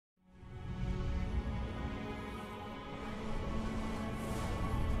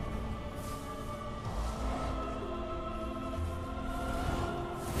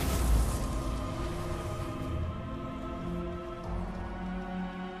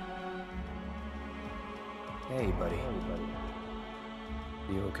Hey, buddy.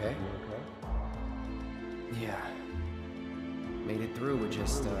 You okay? Yeah. Made it through with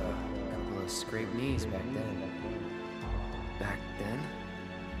just a couple of scraped knees back then. Back then?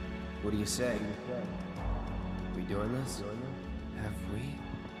 What do you say? We doing this? Have we?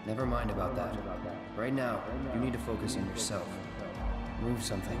 Never mind about that. Right now, you need to focus on yourself. Move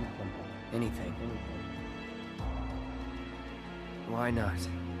something. Anything. Why not?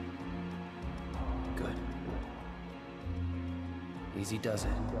 Good. Easy does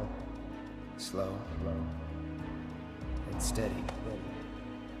it. Slow. And steady.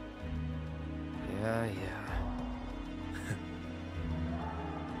 Yeah.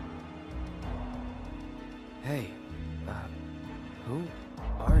 Hey, who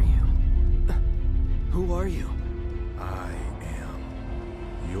are you? Who are you? I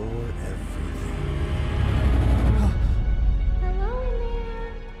am your everything. Hello in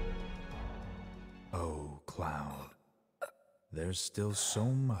there. Oh, Cloud. There's still so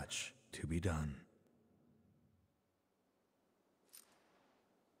much to be done.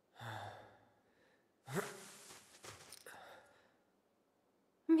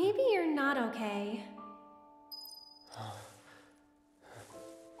 Maybe you're not okay.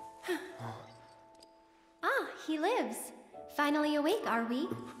 Ah, he lives. Finally awake, are we?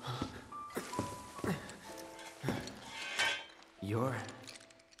 You're...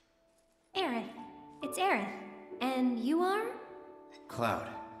 Aerith. It's Aerith. And you are? Cloud.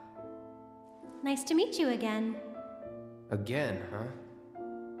 Nice to meet you again. Again, huh?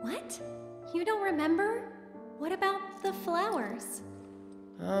 What? You don't remember? What about the flowers?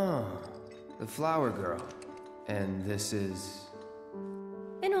 Oh, the flower girl. And this is...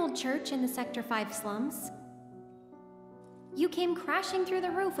 An old church in the Sector 5 slums. You came crashing through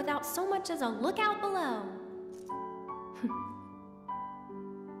the roof without so much as a lookout below.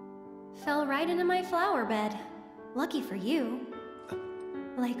 Fell right into my flower bed. Lucky for you.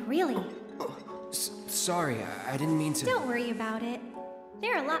 Like, really. Sorry, I didn't mean to... Don't worry about it.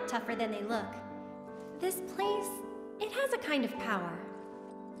 They're a lot tougher than they look. This place, it has a kind of power.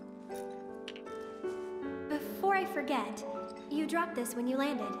 Before I forget, you dropped this when you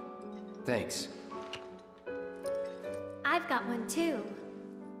landed. Thanks. I've got one too.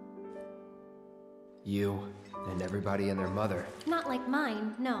 You and everybody and their mother. Not like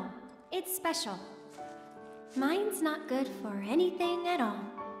mine, no. It's special. Mine's not good for anything at all.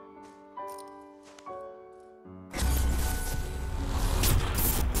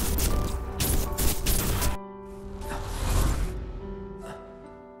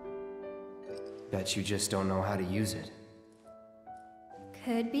 Bet you just don't know how to use it.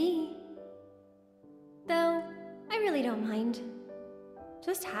 Could be. Though, I really don't mind.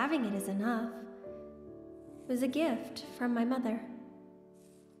 Just having it is enough. It was a gift from my mother.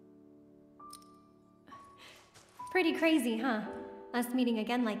 Pretty crazy, huh? Us meeting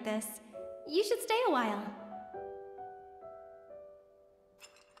again like this. You should stay a while.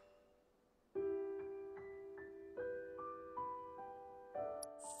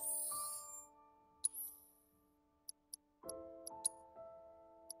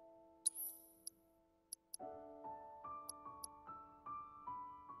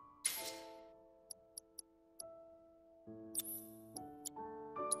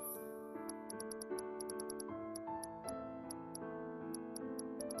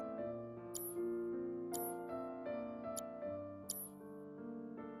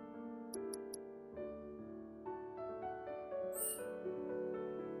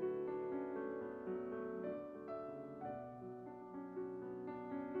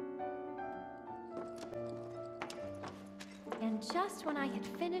 And just when I had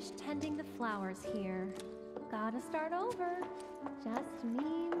finished tending the flowers here, gotta start over. Just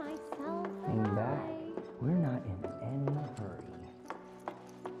me, myself, and Hang back. I. We're not in any hurry.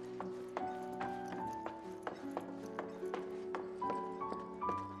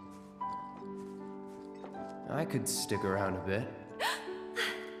 I could stick around a bit.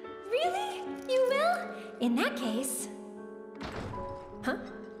 Really? You will? In that case... Huh?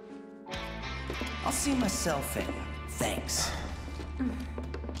 I'll see myself in. Thanks.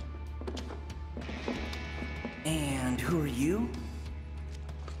 And who are you?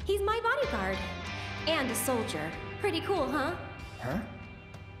 He's my bodyguard. And a soldier. Pretty cool, huh? Huh?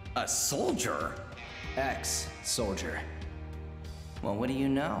 A soldier? Ex-soldier. Well, what do you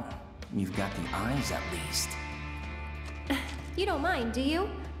know? You've got the eyes at least. You don't mind, do you?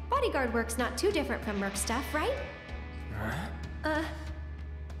 Bodyguard work's not too different from merc stuff, right? Huh?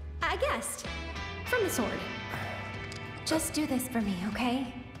 I guessed. From the sword. Just do this for me,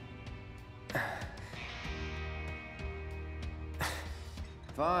 okay?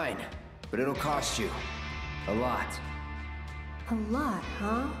 Fine, but it'll cost you. A lot. A lot,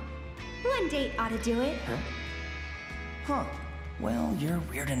 huh? One date ought to do it. Huh. Well, you're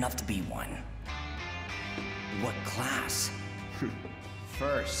weird enough to be one. What class?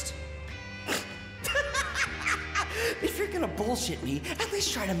 First. If you're gonna bullshit me, at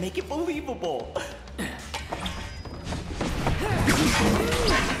least try to make it believable.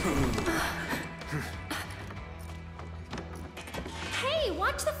 Hey,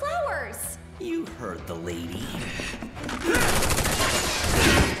 watch the flowers! You heard the lady.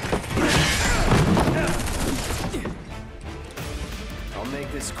 I'll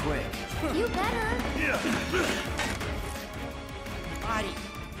make this quick. You better. Body.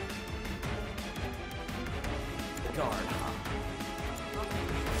 Guard, huh?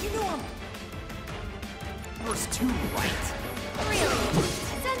 You know I'm... First two, right? Really?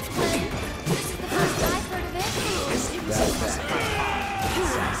 Since when? This is the first I've heard of it.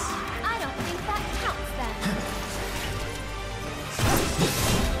 I don't think that counts then.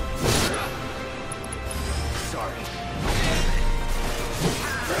 Sorry.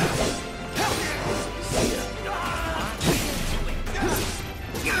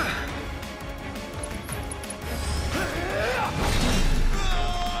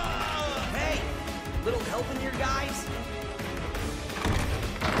 Hey! Little help in here, guys?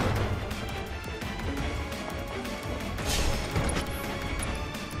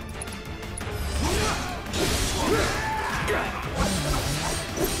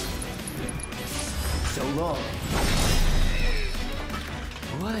 So long.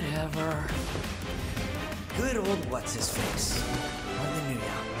 Whatever. Good old what's-his-face.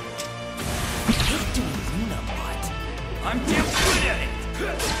 Hallelujah. I hate doing Reno, but I'm damn good at it!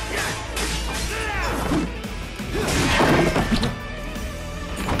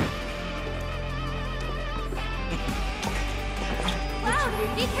 Cloud,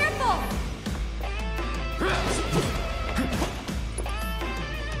 be careful!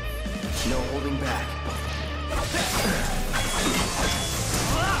 No holding back.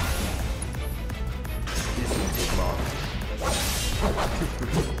 This won't take long.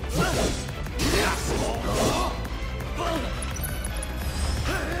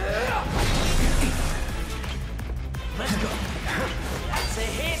 Let's go! That's a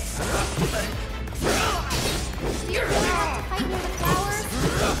hit! Do you really have to fight near the flowers?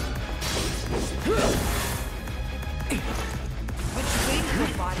 What you waiting for,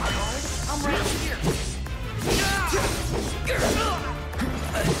 bodyguard? I'm right here!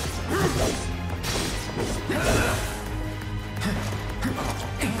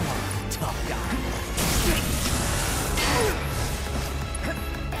 Tough guy.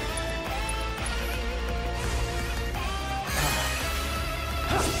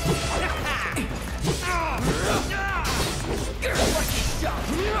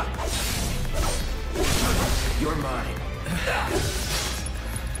 You're mine.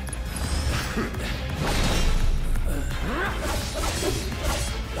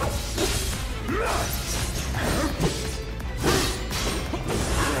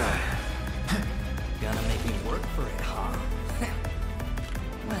 Gonna make me work for it, huh?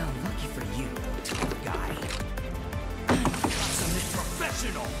 Well, lucky for you, tough guy. Some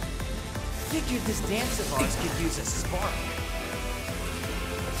professional! Figured this dance of ours could use a spark.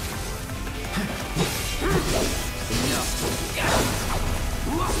 Enough.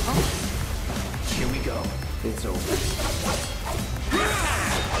 Here we go. It's over.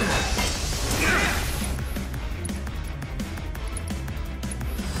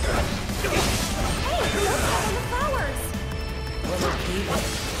 Hey, look out on the flowers! Well, okay,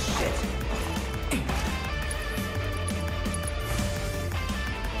 shit.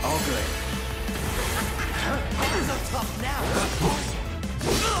 All good. You're so tough now.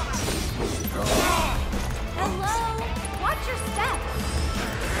 Hello? Watch your step!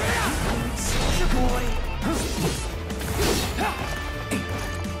 Soldier boy.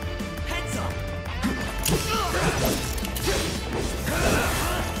 Heads up.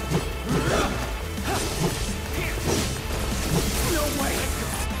 Here. No way.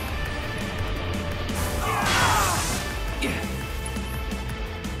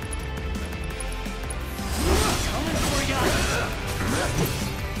 Coming for ya.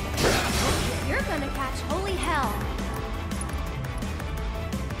 You're gonna catch holy hell.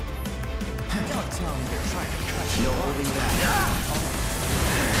 Don't tell me you're trying to cut No holding back.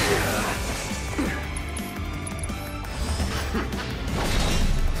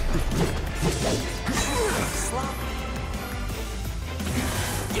 sloppy.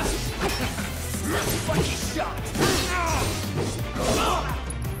 Funky shot.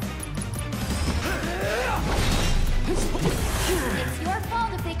 It's your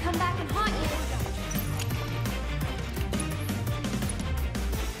fault if they come back and haunt you.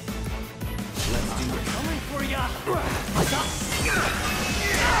 What's up?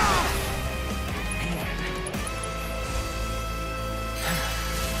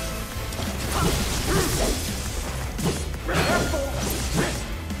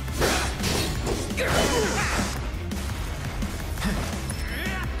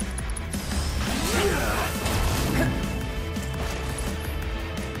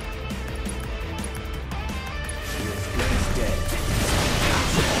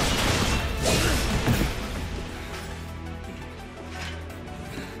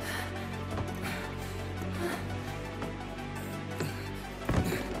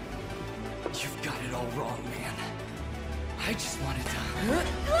 You've got it all wrong, man. I just wanted to...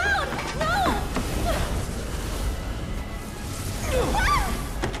 Cloud! No!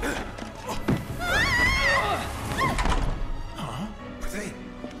 Hey,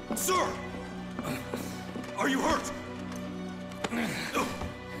 sir! Are you hurt?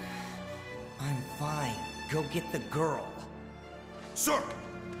 I'm fine. Go get the girl. Sir!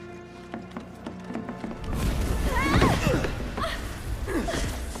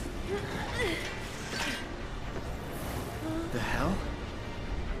 The hell?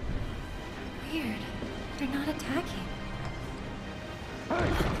 Weird. They're not attacking.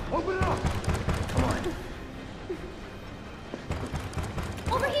 Open it up! Come on.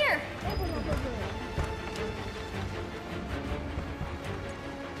 Over here!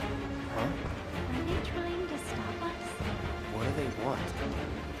 Huh? Are they trying to stop us? What do they want?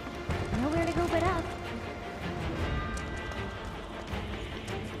 Nowhere to go but up.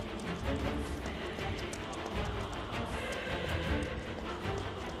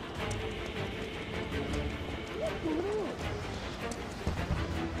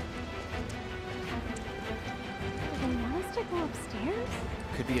 Do they want us to go upstairs?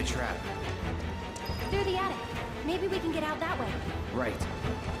 Could be a trap. Through the attic. Maybe we can get out that way. Right.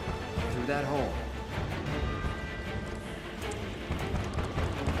 Through that hole.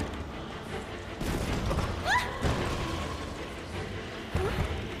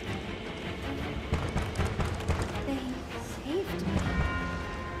 They saved me.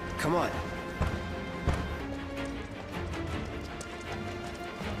 Come on.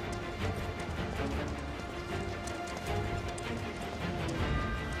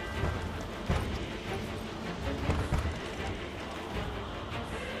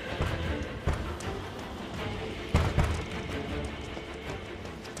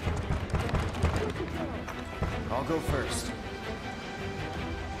 I'll go first.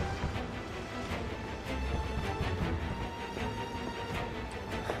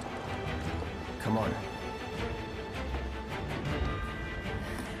 Come on.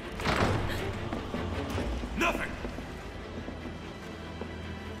 Nothing!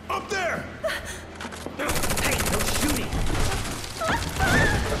 Up there! Hey, no shooting!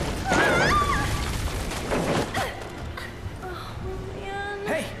 Oh, man.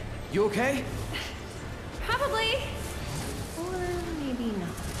 Hey! You okay? Probably. Or maybe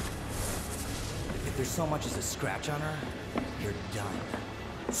not. If there's so much as a scratch on her, you're done.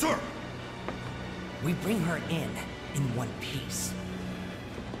 Sir! We bring her in one piece.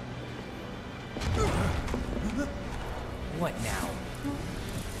 What now?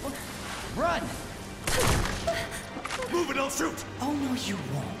 Run! Move and I'll shoot! Oh no, you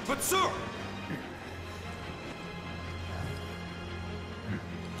won't. But sir!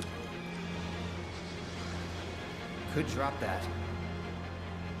 Could drop that.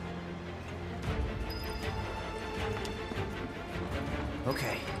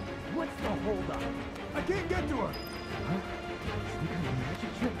 Okay. What's the holdup? I can't get to her! Huh? Some kind of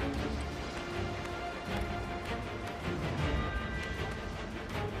magic trick?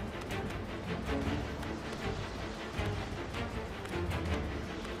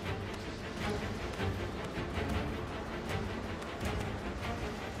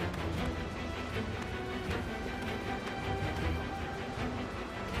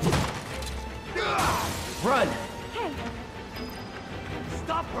 Run! Hey,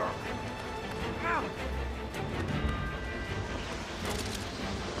 Stop her! Ow!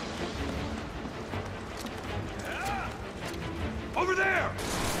 Over there!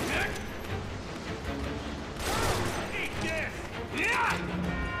 Eat this! Yeah!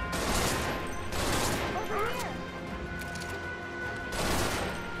 over here.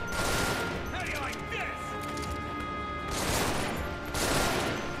 How do you like this?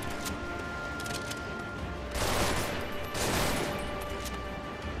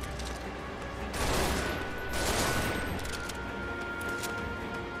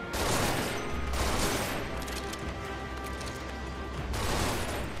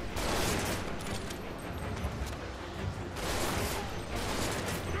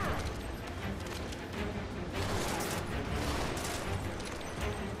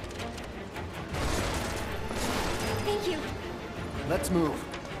 Let's move.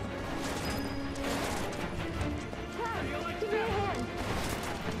 Cloud, give me a hand.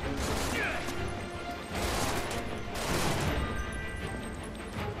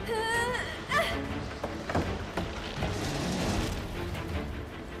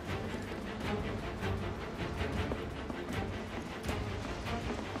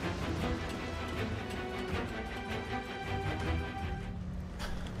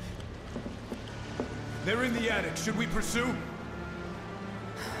 They're in the attic. Should we pursue?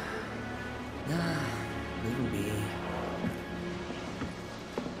 Leave him be.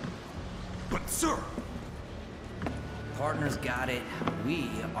 But sir! Partners got it. We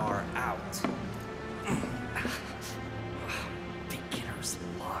are out. Beginner's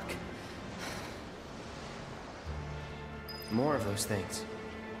luck. More of those things.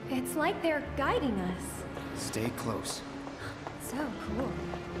 It's like they're guiding us. Stay close. So cool.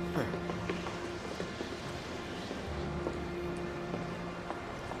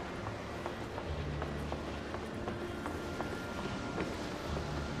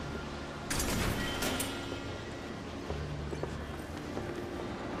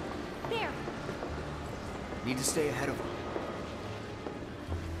 There. Need to stay ahead of them.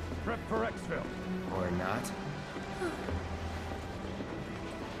 Prep for exfil. Or not.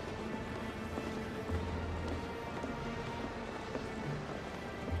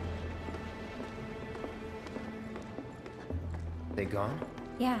 They gone?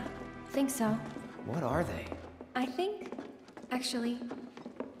 Yeah, think so. What are they? I think, actually,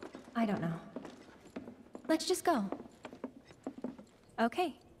 I don't know. Let's just go.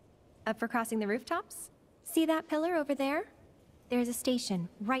 Okay. Up for crossing the rooftops? See that pillar over there? There's a station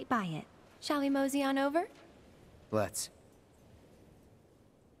right by it. Shall we mosey on over? Let's.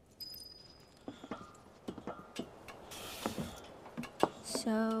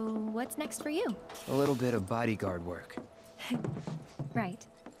 So, what's next for you? A little bit of bodyguard work. Right.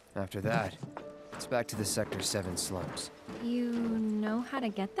 After that, it's back to the Sector 7 slums. You know how to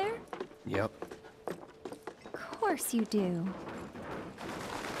get there? Yep. Of course you do.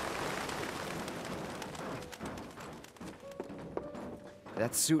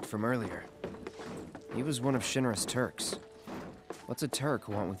 That suit from earlier. He was one of Shinra's Turks. What's a Turk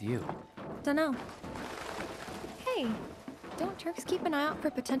want with you? Dunno. Hey, don't Turks keep an eye out for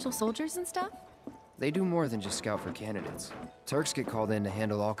potential soldiers and stuff? They do more than just scout for candidates. Turks get called in to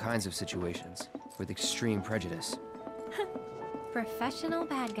handle all kinds of situations, with extreme prejudice. Professional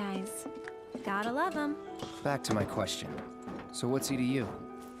bad guys. Gotta love them. Back to my question. So what's he to you?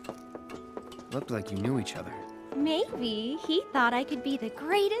 Looked like you knew each other. Maybe he thought I could be the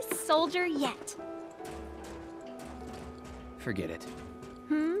greatest soldier yet. Forget it.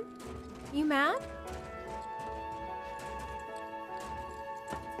 You mad?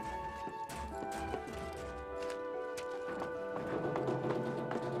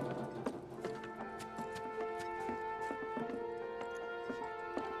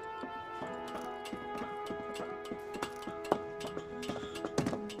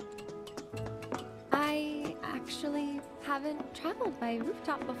 I actually haven't traveled by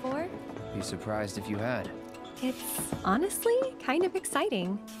rooftop before. Be surprised if you had. It's honestly kind of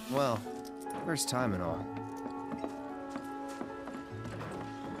exciting. Well, first time and all.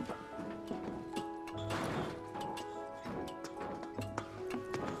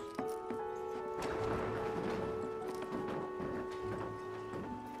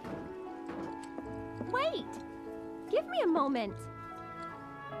 Wait! Give me a moment.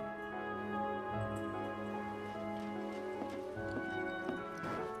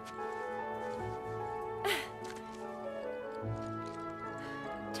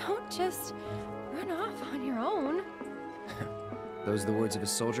 Don't just run off on your own. Those the words of a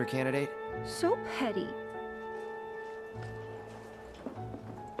soldier candidate? So petty.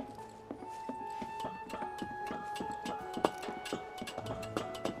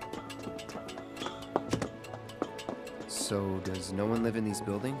 So, does no one live in these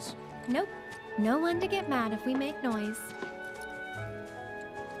buildings? Nope. No one to get mad if we make noise.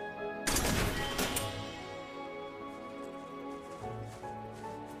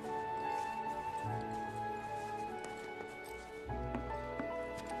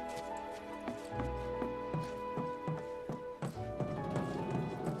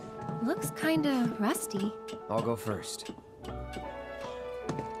 Looks kinda rusty. I'll go first.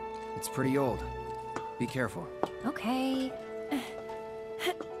 It's pretty old. Be careful. Okay.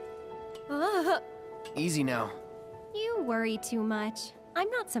 Easy now. You worry too much. I'm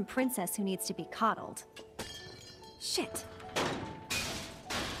not some princess who needs to be coddled. Shit.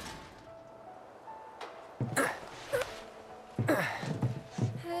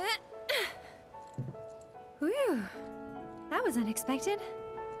 Whew. That was was unexpected.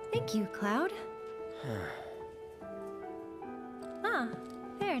 Thank you, Cloud. Ah,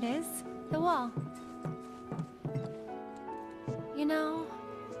 there it is. The wall. You know,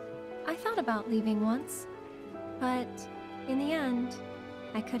 I thought about leaving once, but in the end,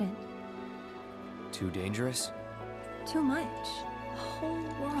 I couldn't. Too dangerous? Too much. The whole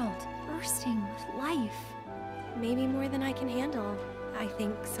world bursting with life. Maybe more than I can handle, I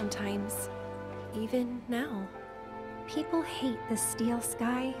think sometimes. Even now. People hate the steel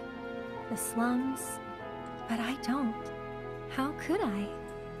sky, the slums, but I don't. How could I?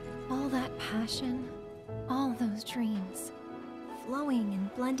 All that passion, all those dreams, flowing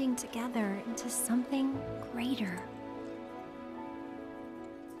and blending together into something greater.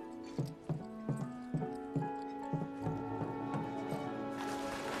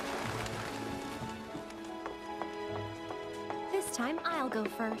 This time I'll go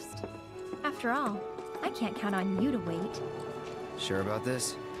first. After all, I can't count on you to wait. Sure about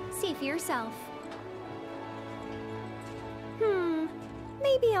this? See for yourself.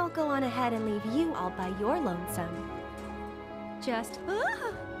 Maybe I'll go on ahead and leave you all by your lonesome. Just,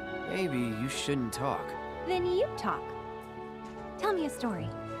 Maybe you shouldn't talk. Then you talk. Tell me a story.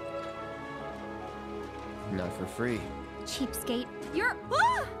 Not for free. Cheapskate. You're,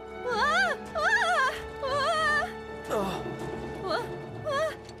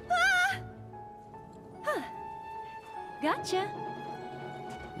 Gotcha.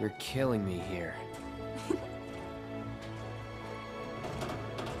 You're killing me here.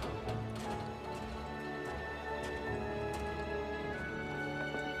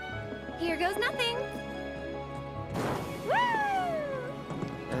 Here goes nothing. Woo!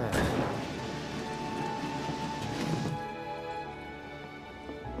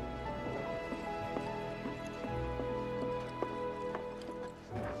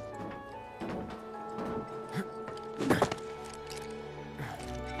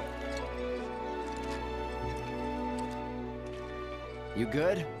 You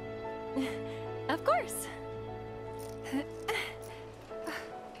good? Of course.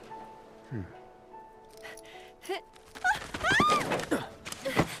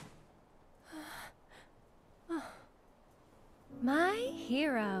 My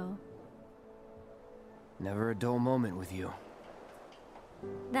hero. Never a dull moment with you.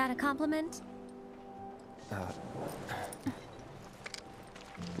 That a compliment?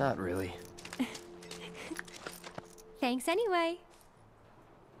 Not really. Thanks anyway.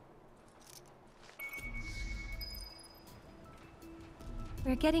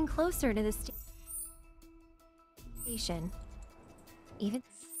 We're getting closer to the station. Even...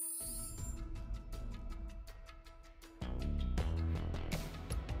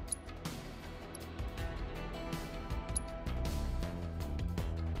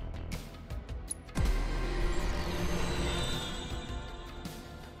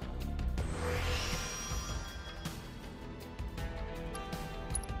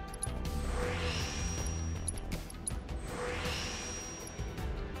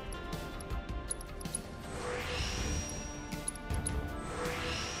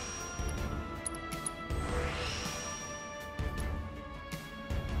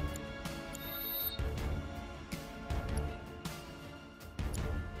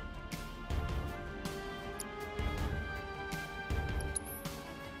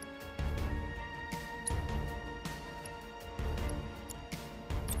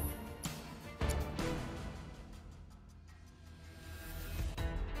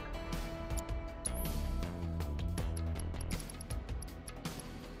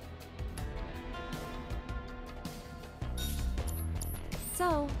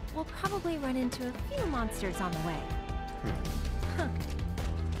 So, we'll probably run into a few monsters on the way. Huh.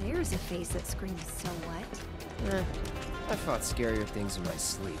 There's a face that screams, so what? I fought scarier things in my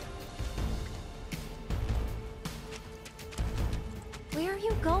sleep. Where are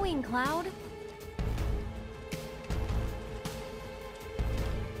you going, Cloud?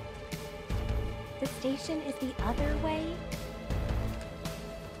 The station is the other way?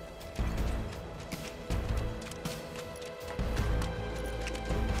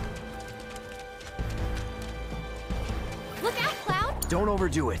 Look out, Cloud! Don't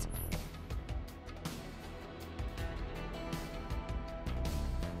overdo it.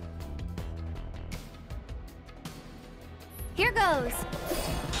 Here goes!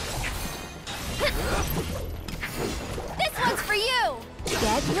 This one's for you!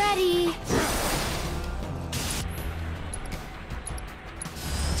 Get ready!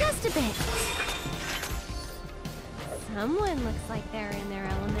 Just a bit. Someone looks like they're in their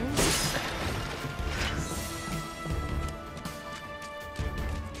element.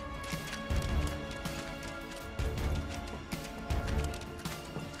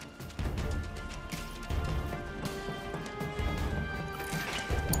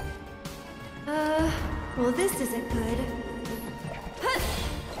 Well, this isn't good.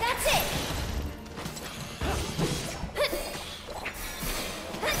 That's it!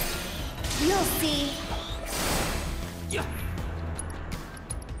 You'll see.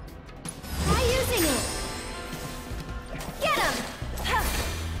 Try using it! Get him!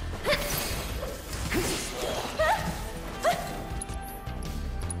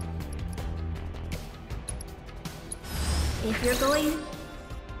 If you're going...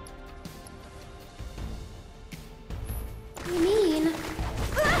 You mean...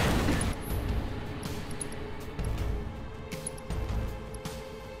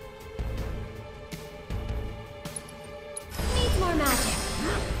 Needs more magic.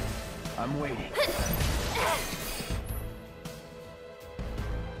 I'm waiting.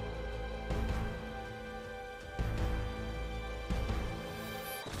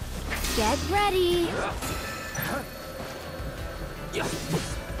 Get ready.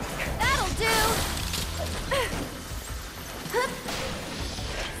 That'll do.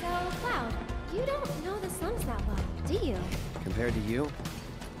 So, Cloud, you don't know the slums that well, do you? Compared to you?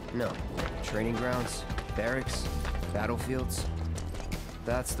 No. Training grounds, barracks, battlefields.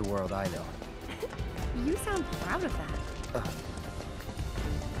 That's the world I know. You sound proud of that.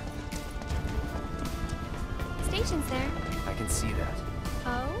 Stations there. I can see that.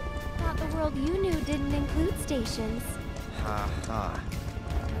 Oh? Thought the world you knew didn't include stations. Ha ha.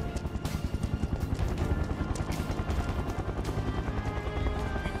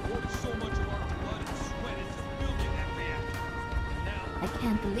 I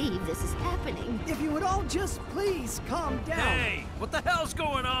can't believe this is happening. If you would all just please calm down. Hey, what the hell's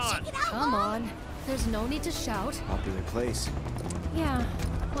going on? Come on. There's no need to shout. Popular place. Yeah,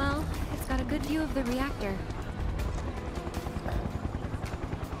 well, it's got a good view of the reactor.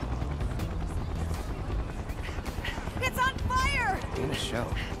 It's on fire! Ain't a show.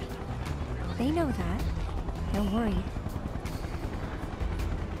 They know that. They're worried.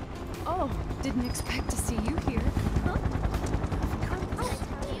 Oh, didn't expect to see you here. Huh? Oh,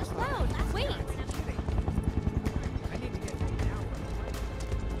 Cloud, wait!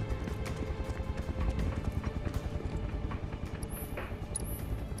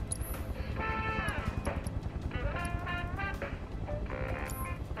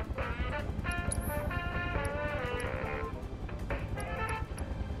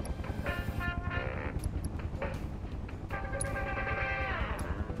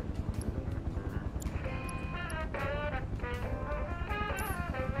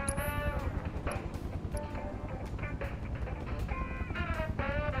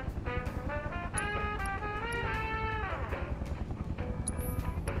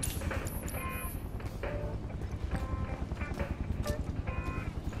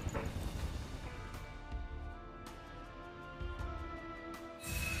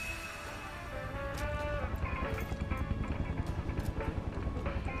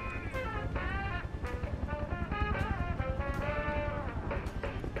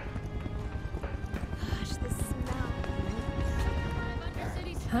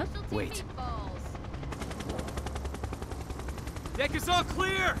 Huh? Wait. Deck is all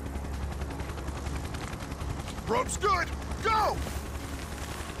clear! Rope's good! Go!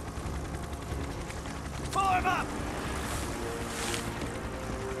 Pull him up!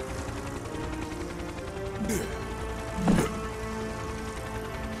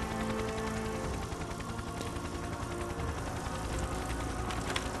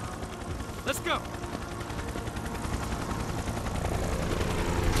 Let's go!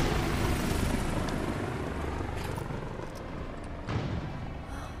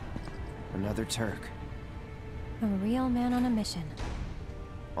 Another Turk. A real man on a mission.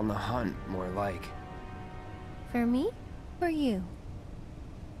 On the hunt, more like. For me? For you?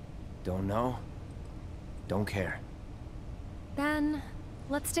 Don't know? Don't care. Then,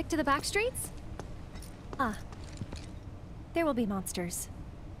 let's stick to the back streets? Ah. There will be monsters.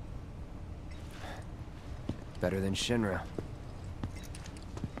 Better than Shinra.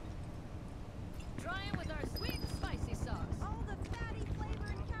 Try it with our sweet and spicy sauce. All the fatty flavor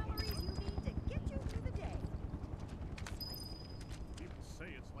and calories you need to get you through the day. People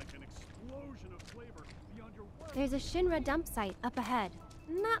say it's like an explosion of flavor beyond your world. There's a Shinra dump site up ahead.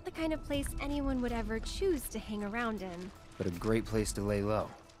 Not the kind of place anyone would ever choose to hang around in. But a great place to lay low.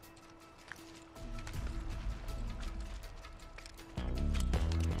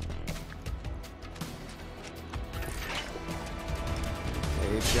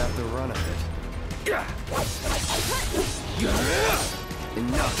 They've got the run of it.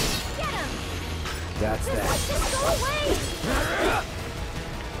 Enough! Get him! That's that. Just go away!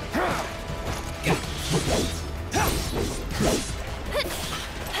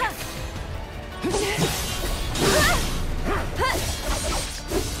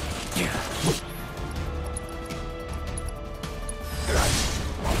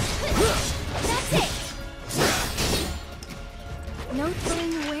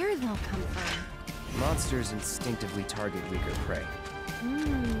 Monsters instinctively target weaker prey.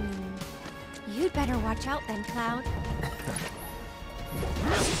 You'd better watch out then, Cloud.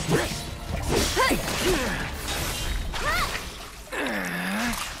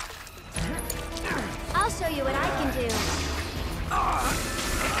 I'll show you what I can do.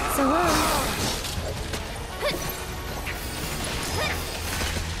 So long.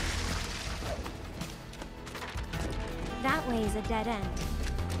 That way is a dead end.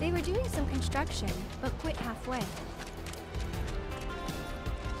 They were doing some construction, but quit halfway.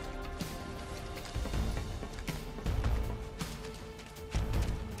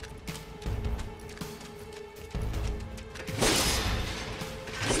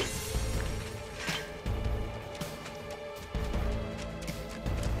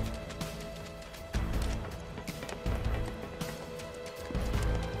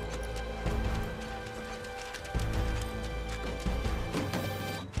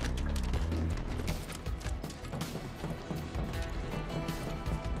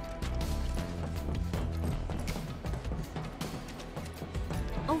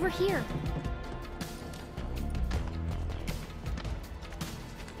 Over here.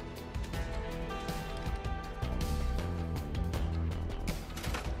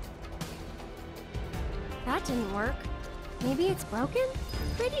 That didn't work. Maybe it's broken?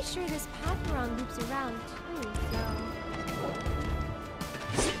 Pretty sure this path we're on loops around too, so...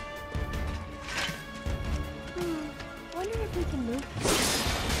 Wonder if we can move.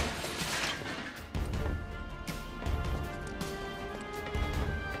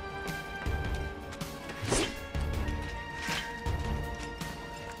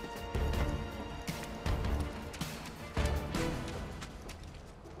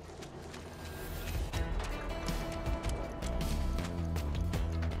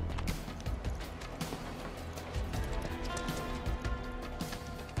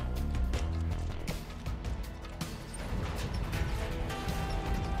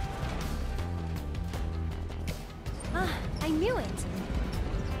 I knew it!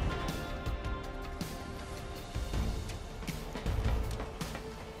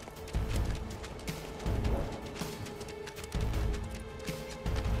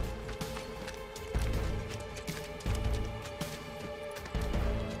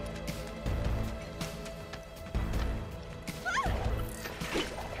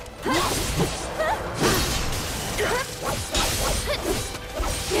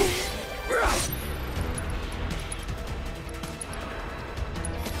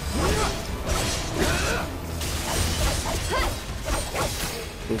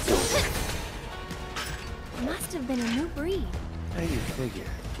 Must have been a new breed. How do you figure?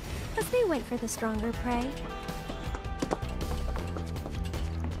 Because they went for the stronger prey.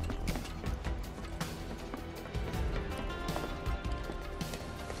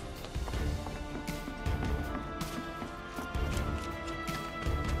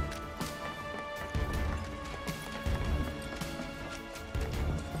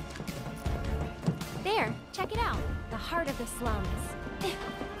 There, check it out. The heart of the slums.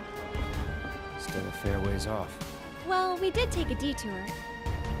 Still a fair ways off. Well, we did take a detour.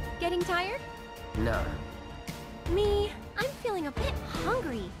 Getting tired? Nah. Me, I'm feeling a bit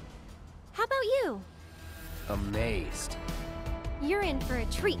hungry. How about you? Amazed. You're in for a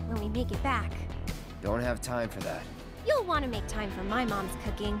treat when we make it back. Don't have time for that. You'll want to make time for my mom's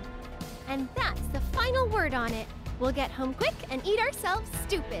cooking. And that's the final word on it. We'll get home quick and eat ourselves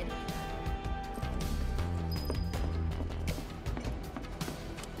stupid.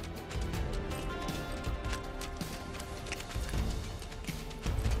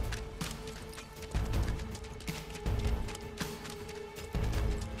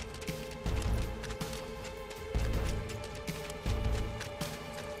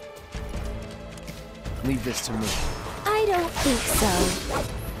 Leave this to me. I don't think so.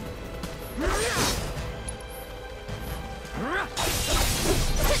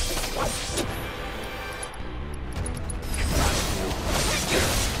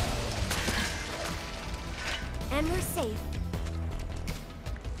 And we're safe.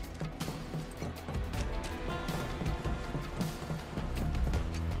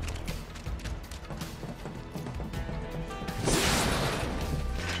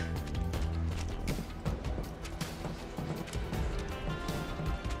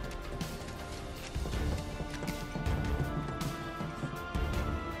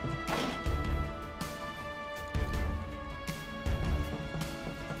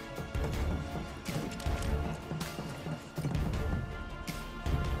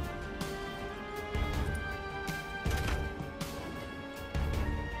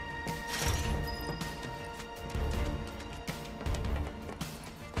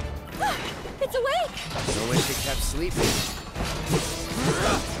 It's awake! No wish it kept sleeping.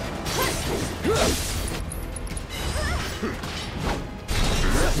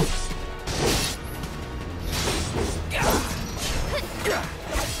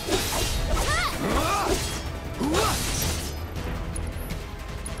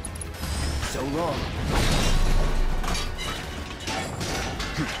 So long.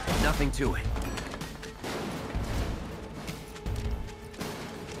 Nothing to it.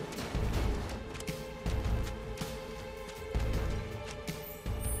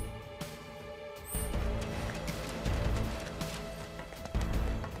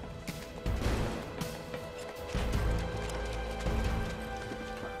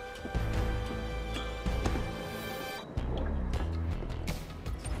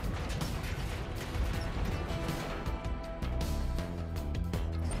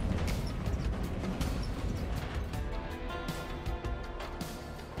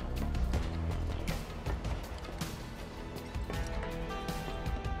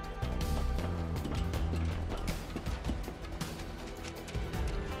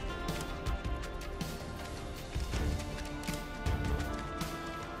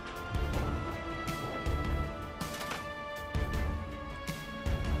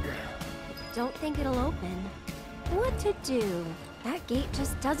 Don't think it'll open. What to do? That gate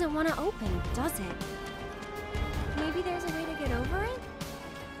just doesn't want to open, does it? Maybe there's a way to get over it?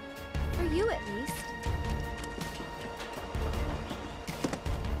 For you, at least.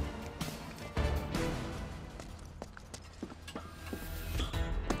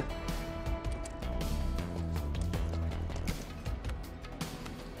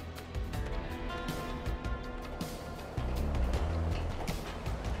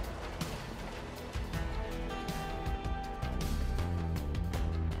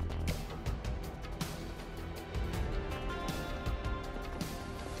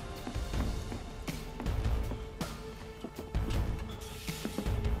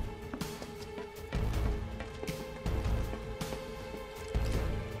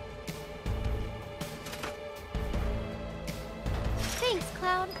 Thanks,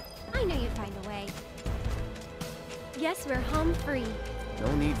 Cloud. I knew you'd find a way. Guess we're home free.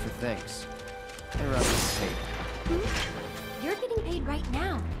 No need for thanks. I'd rather be paid. Hmm? You're getting paid right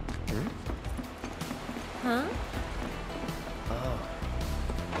now. Hmm? Huh? Oh.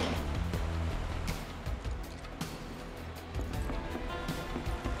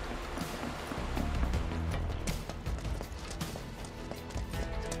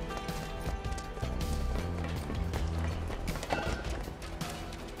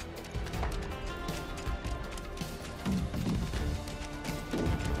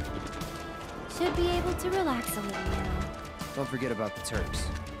 Should be able to relax a little now. Don't forget about the Turks.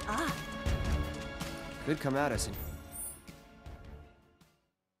 Ah. Could come at us in...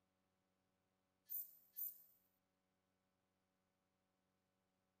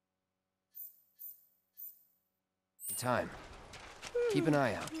 time. Keep an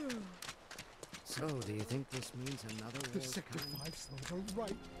eye out. So, do you think this means another war? The sector 5 slaves are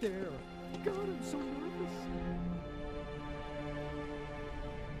right there. God, I'm so nervous.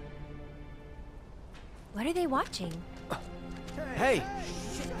 What are they watching? Hey! I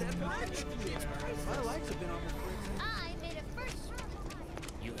made a first.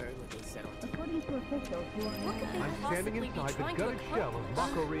 You heard what they said. According to officials who are What could they I'm standing possibly be inside the trying to gutted shell of accomplish?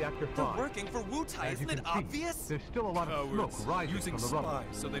 Mako Reactor 5. Working for Wu-Tai, As you isn't can it see, obvious? there's still a lot of smoke rising using from the rubble. spies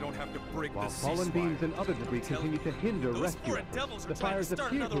so they don't have to break While the fallen ceasefire. beams and other debris continue to hinder Those rescue foreign efforts, devils are the trying to fires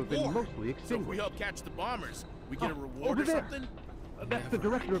start appear to another have been war. mostly So if we extinguished. help catch the bombers, we get a reward over or there. something? That's the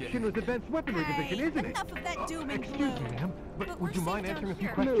director of Shinra's Advanced Weaponry Division, isn't it? enough of that doom and Excuse me, gloom. ma'am, but But would we're you mind safe answering a down few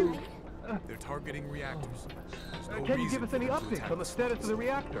here. questions? They're targeting reactors. There's no Can you reason give us for any them to updates attack on the us. status of the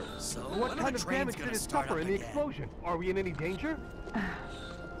reactor? So, What when kind are of the trains damage gonna did it start suffer up in the again? explosion? Are we in any danger?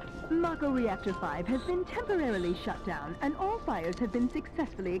 Mako Reactor 5 has been temporarily shut down, and all fires have been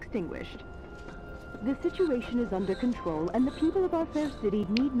successfully extinguished. The situation is under control, and the people of our fair city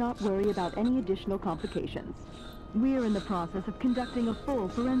need not worry about any additional complications. We are in the process of conducting a full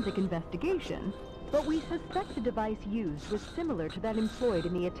forensic investigation, but we suspect the device used was similar to that employed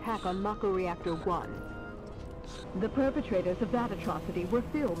in the attack on Mako Reactor 1. The perpetrators of that atrocity were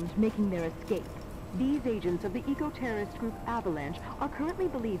filmed making their escape. These agents of the eco-terrorist group AVALANCHE are currently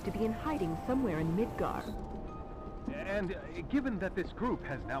believed to be in hiding somewhere in Midgar. And given that this group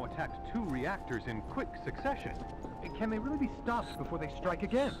has now attacked 2 reactors in quick succession, can they really be stopped before they strike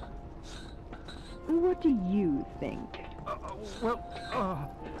again? What do you think?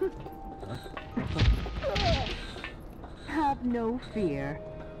 Have no fear.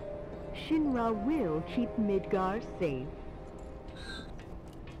 Shinra will keep Midgar safe.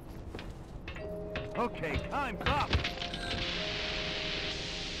 Okay, time's up!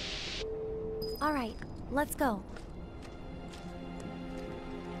 All right, let's go.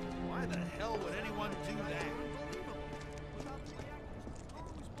 Why the hell would anyone do that?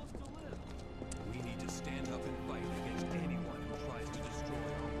 We need to stand up and fight against anyone who tries to destroy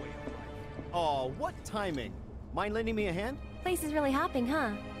our way of life. Oh, what timing! Mind lending me a hand? Place is really hopping,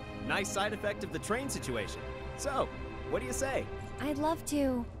 huh? Nice side effect of the train situation. So, what do you say? I'd love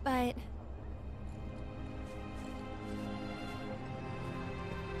to, but...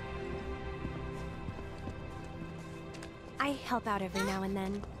 I help out every now and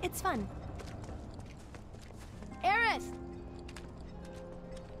then. It's fun. Aerith!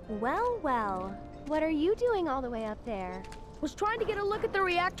 Well, well. What are you doing all the way up there? Was trying to get a look at the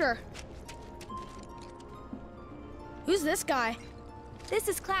reactor. Who's this guy? This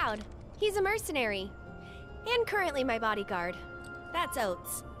is Cloud. He's a mercenary. And currently my bodyguard. That's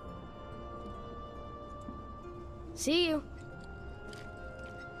Oates. See you.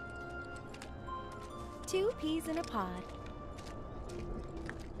 2 peas in a pod.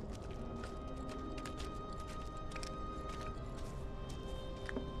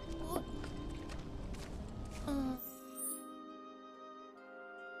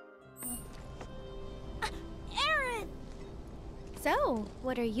 Aaron! So,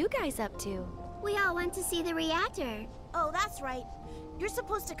 what are you guys up to? We all went to see the reactor. Oh, that's right. You're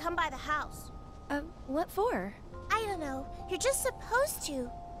supposed to come by the house. What for? I don't know. You're just supposed to.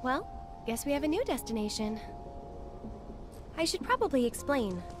 Well, guess we have a new destination. I should probably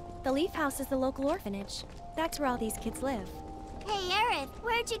explain. The Leaf House is the local orphanage. That's where all these kids live. Hey, Aerith,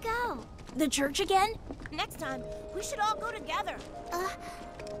 where'd you go? The church again? Next time, we should all go together.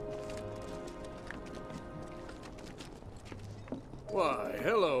 Why,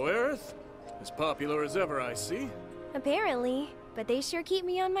 hello, Aerith. As popular as ever, I see. Apparently, but they sure keep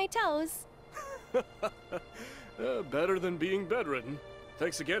me on my toes. Better than being bedridden.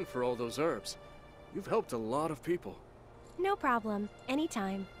 Thanks again for all those herbs. You've helped a lot of people. No problem.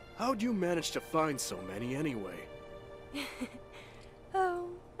 Anytime. How'd you manage to find so many anyway? Oh,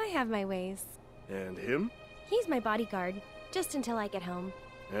 I have my ways. And him? He's my bodyguard, just until I get home.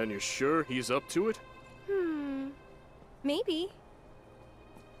 And you're sure he's up to it? Maybe.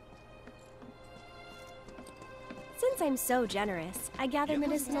 Since I'm so generous, I gather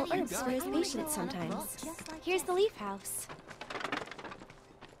medicinal herbs for his patients sometimes. Here's the Leaf House.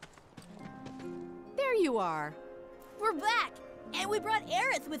 There you are. We're back, and we brought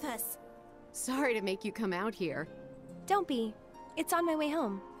Aerith with us. Sorry to make you come out here. Don't be. It's on my way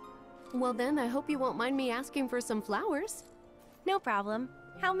home. Well then, I hope you won't mind me asking for some flowers. No problem.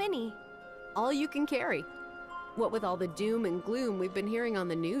 How many? All you can carry. What with all the doom and gloom we've been hearing on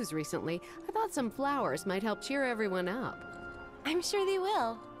the news recently, I thought some flowers might help cheer everyone up. I'm sure they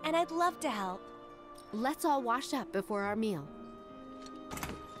will, and I'd love to help. Let's all wash up before our meal.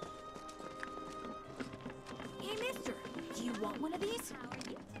 Hey, mister, do you want one of these?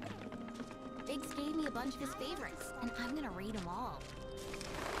 Biggs gave me a bunch of his favorites, and I'm gonna read them all.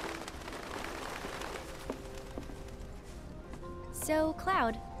 So,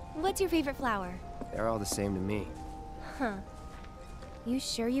 Cloud, what's your favorite flower? They're all the same to me. Huh. You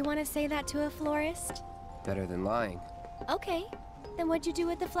sure you want to say that to a florist? Better than lying. Okay. Then what'd you do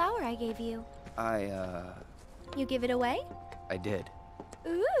with the flower I gave you? You give it away? I did.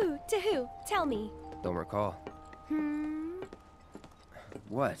 Ooh, to who? Tell me. Don't recall.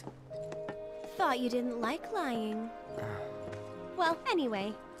 What? Thought you didn't like lying. Well,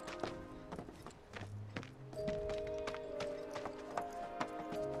 anyway.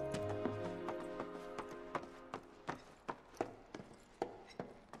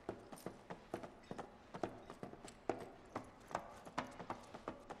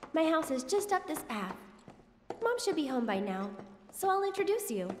 My house is just up this path. Mom should be home by now, so I'll introduce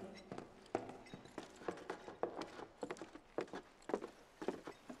you.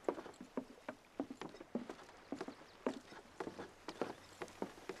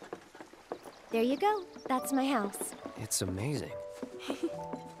 There you go. That's my house. It's amazing.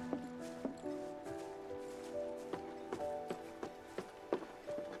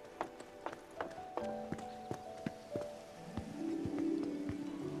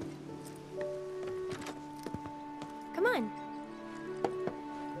 Come on.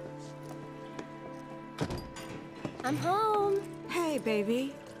 I'm home. Hey,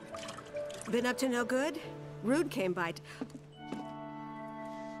 baby. Been up to no good? Rude came by.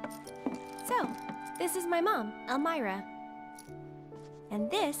 So, this is my mom, Elmira.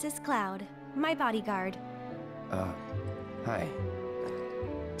 And this is Cloud, my bodyguard. Hi.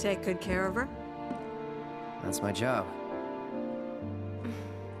 Take good care of her? That's my job.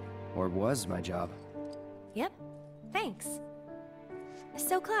 Or was my job. Yep. Thanks.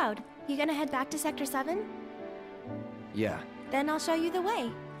 So, Cloud, you gonna head back to Sector 7? Yeah. Then I'll show you the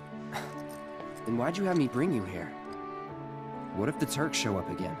way. Then why'd you have me bring you here? What if the Turks show up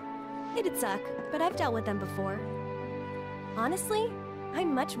again? It'd suck, but I've dealt with them before. Honestly,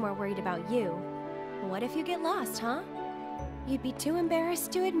 I'm much more worried about you. What if you get lost, huh? You'd be too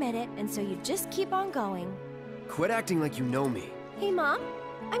embarrassed to admit it, and so you'd just keep on going. Quit acting like you know me. Hey, Mom.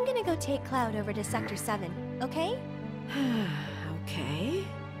 I'm gonna go take Cloud over to Sector 7, okay? Okay.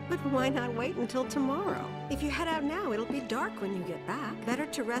 But why not wait until tomorrow? If you head out now, it'll be dark when you get back. Better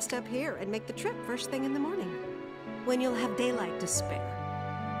to rest up here and make the trip first thing in the morning, when you'll have daylight to spare.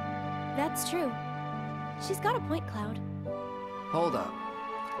 That's true. She's got a point, Cloud. Hold up.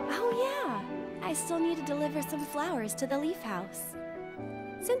 Oh yeah, I still need to deliver some flowers to the Leaf House.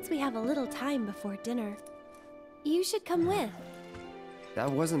 Since we have a little time before dinner, you should come with. That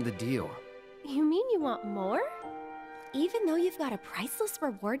wasn't the deal. You mean you want more? Even though you've got a priceless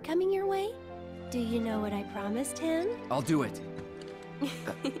reward coming your way? Do you know what I promised him? I'll do it.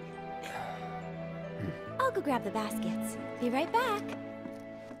 I'll go grab the baskets. Be right back.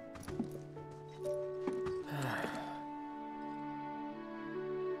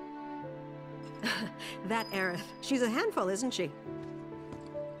 That Aerith. She's a handful, isn't she?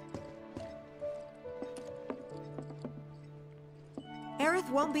 Aerith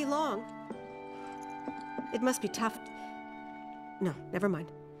won't be long. It must be tough. No, never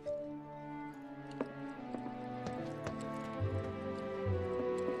mind.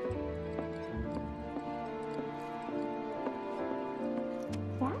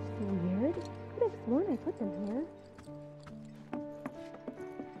 That's weird. Could have sworn I put them here.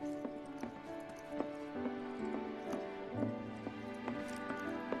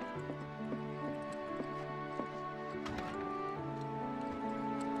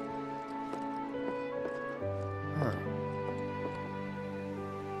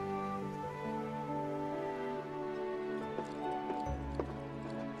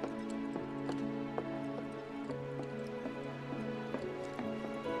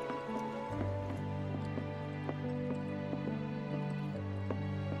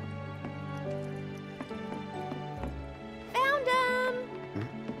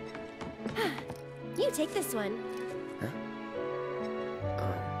 Take this one. Huh?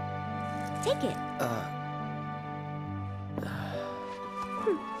 Take it.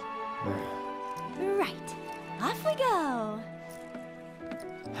 Right. Off we go.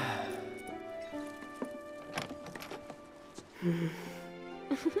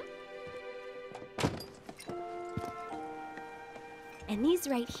 And these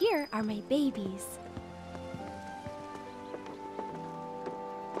right here are my babies.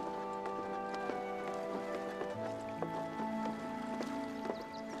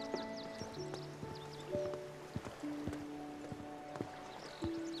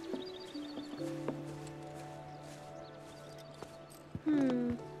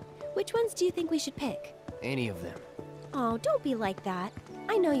 Which ones do you think we should pick? Any of them. Oh, don't be like that.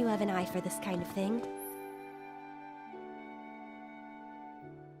 I know you have an eye for this kind of thing.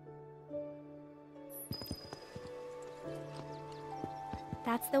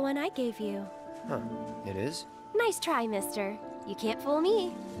 That's the one I gave you. Huh. It is? Nice try, mister. You can't fool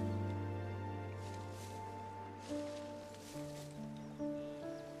me.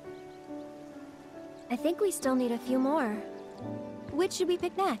 I think we still need a few more. Which should we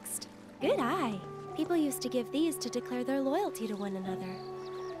pick next? Good eye. People used to give these to declare their loyalty to one another.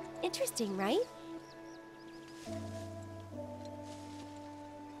 Interesting, right?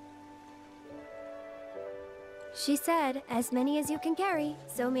 She said, as many as you can carry,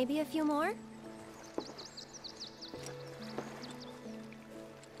 so maybe a few more?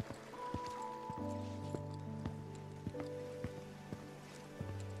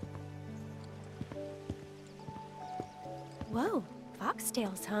 Whoa,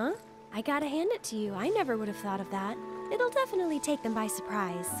 foxtails, huh? I gotta hand it to you. I never would have thought of that. It'll definitely take them by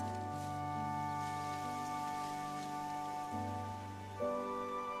surprise.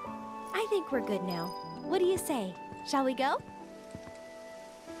 I think we're good now. What do you say? Shall we go?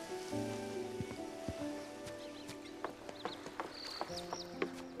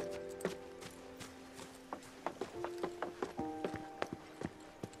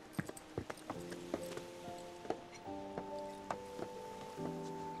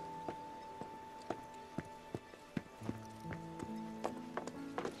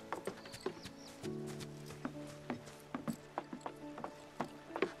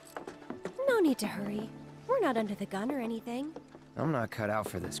 No need to hurry. We're not under the gun or anything. I'm not cut out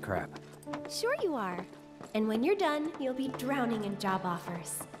for this crap. Sure you are. And when you're done, you'll be drowning in job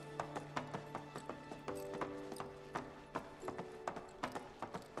offers.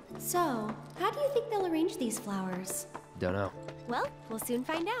 So, how do you think they'll arrange these flowers? Dunno. Well, we'll soon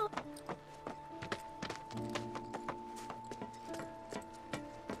find out.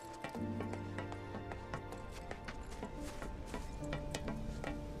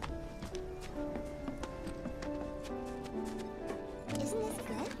 Isn't this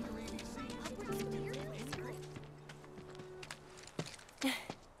good?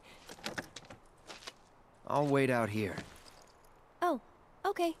 I'll wait out here. Oh,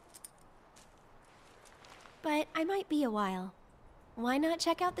 okay. But I might be a while. Why not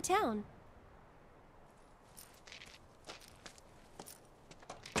check out the town?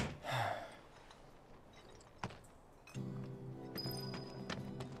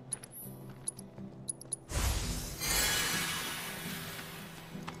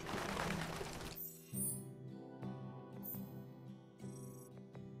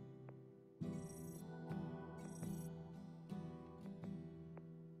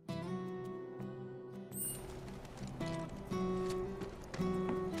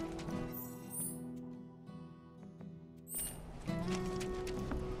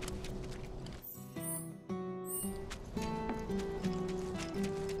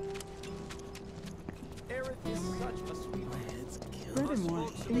 Furthermore,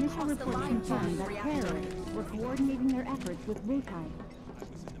 initial reports confirm that terrorists were coordinating their efforts with Wutai.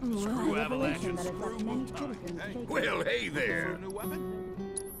 Screw Avalanche and That has left many citizens shaken. Well, hey there. I'd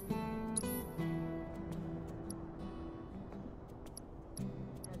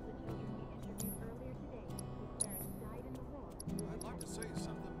love to say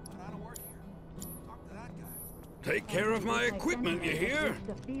something, but I don't work here. Talk to that guy. Take care of my equipment, you hear?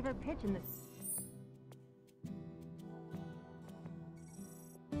 The fever pitch in the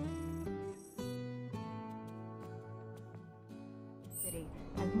city.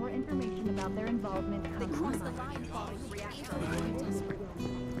 As more information about their involvement comes Cross the line following the reactor.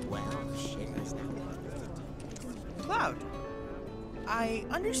 Well, shit is now. Cloud, I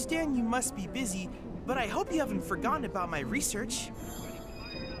understand you must be busy, but I hope you haven't forgotten about my research.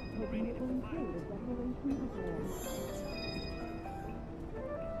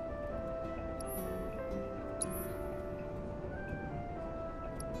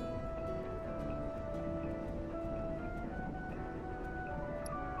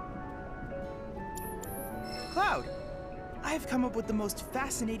 Cloud, I have come up with the most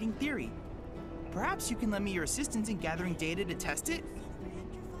fascinating theory. Perhaps you can lend me your assistance in gathering data to test it?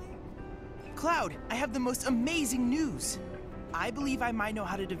 Cloud, I have the most amazing news! I believe I might know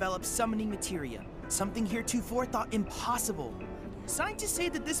how to develop summoning materia, something heretofore thought impossible. Scientists say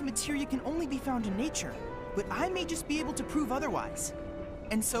that this materia can only be found in nature, but I may just be able to prove otherwise.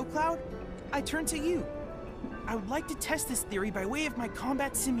 And so, Cloud, I turn to you. I would like to test this theory by way of my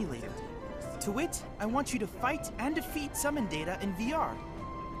combat simulator. To wit, I want you to fight and defeat summon data in VR.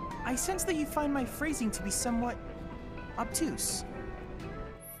 I sense that you find my phrasing to be somewhat obtuse.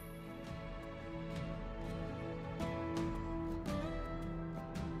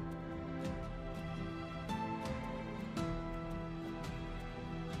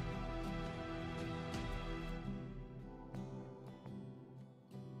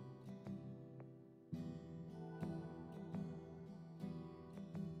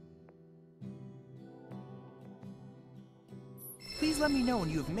 Please let me know when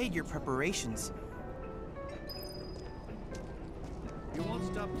you have made your preparations. You won't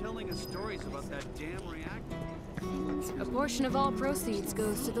stop telling us stories about that damn reactor. A portion of all proceeds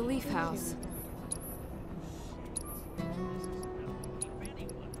goes to the Leaf House.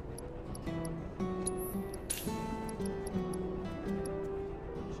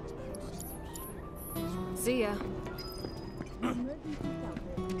 See ya. Well,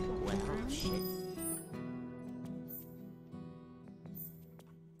 shit.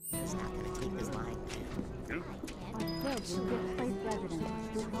 It's not gonna take this line. Our probe will displace residents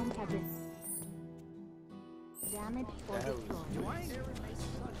whose homes have been damaged or destroyed.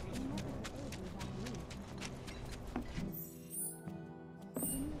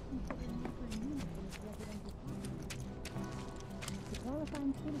 To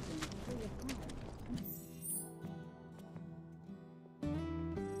qualifying citizens free of charge.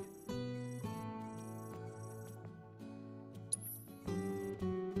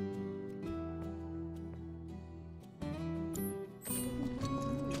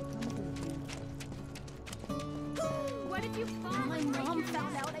 What if you thought my mom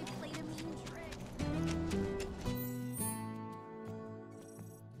found out I played a mean trick?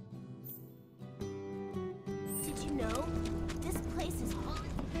 Did you know? This place is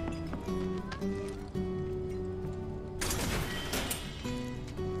haunted.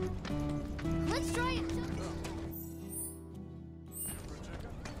 Let's try it.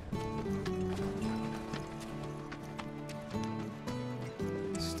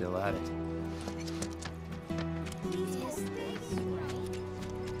 Still at it.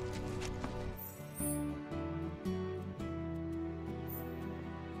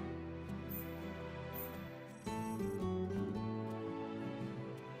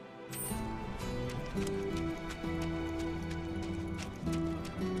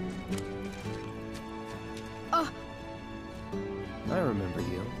 I remember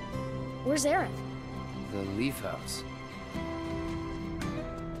you. Where's Aerith? The Leaf House.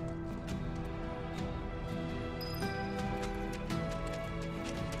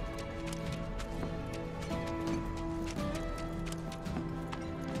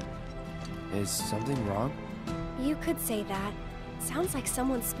 Is something wrong? You could say that. Sounds like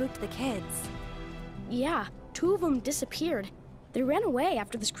someone spooked the kids. Yeah, 2 of them disappeared. They ran away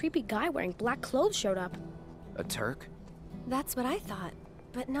after this creepy guy wearing black clothes showed up. A Turk? That's what I thought,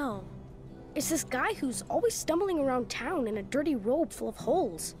 but no. It's this guy who's always stumbling around town in a dirty robe full of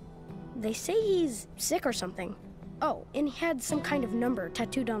holes. They say he's sick or something. Oh, and he had some kind of number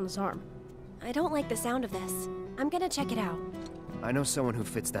tattooed on his arm. I don't like the sound of this. I'm gonna check it out. I know someone who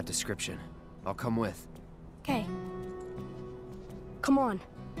fits that description. I'll come with. Okay. Come on.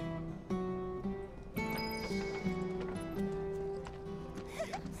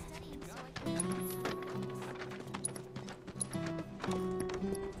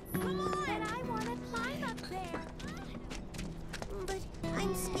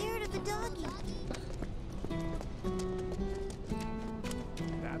 I'm scared of the doggy.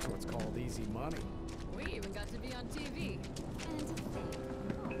 That's what's called easy money. We even got to be on TV.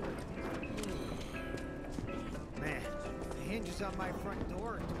 Man, the hinge is on my front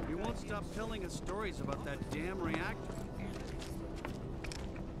door. You won't stop telling us stories about that damn reactor.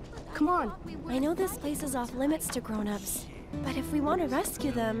 Come on. I know this place is off limits to grown-ups, but if we want to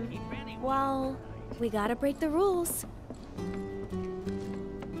rescue them, well, we gotta break the rules.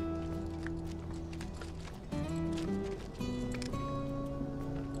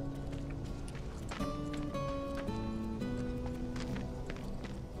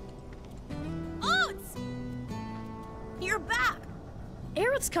 You're back!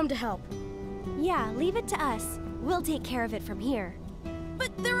 Aerith's come to help. Yeah, leave it to us. We'll take care of it from here.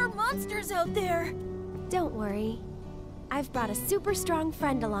 But there are monsters out there! Don't worry. I've brought a super strong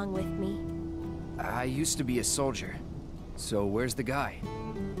friend along with me. I used to be a soldier. So where's the guy?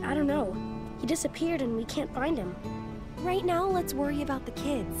 I don't know. He disappeared and we can't find him. Right now, let's worry about the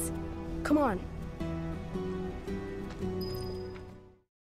kids. Come on.